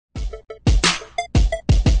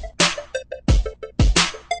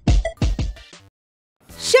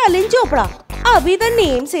Sherlyn Chopra. Abhi the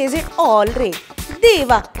name says it all, Ray.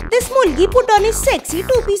 Deva, this mulgi put on his sexy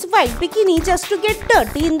two-piece white bikini just to get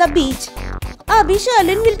dirty in the beach. Abhi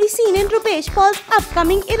Sherlyn will be seen in Rupesh Paul's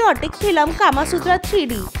upcoming erotic film Kama Sutra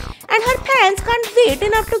 3D. And her fans can't wait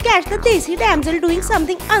enough to catch the desi damsel doing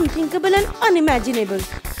something unthinkable and unimaginable.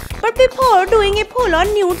 But before doing a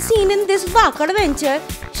full-on nude scene in this wakad venture,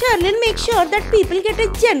 Sherlyn makes sure that people get a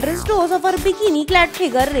generous dose of her bikini-clad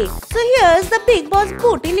figure, Ray. So here's the Big Boss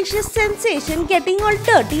bootylicious sensation getting all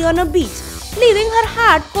dirty on a beach, leaving her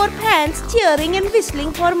hardcore fans cheering and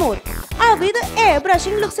whistling for more. Abhi, the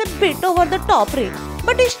airbrushing looks a bit over the top, Ray.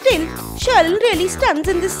 But still, Sherlyn really stuns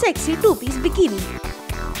in this sexy two-piece bikini.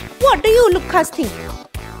 What do you look think?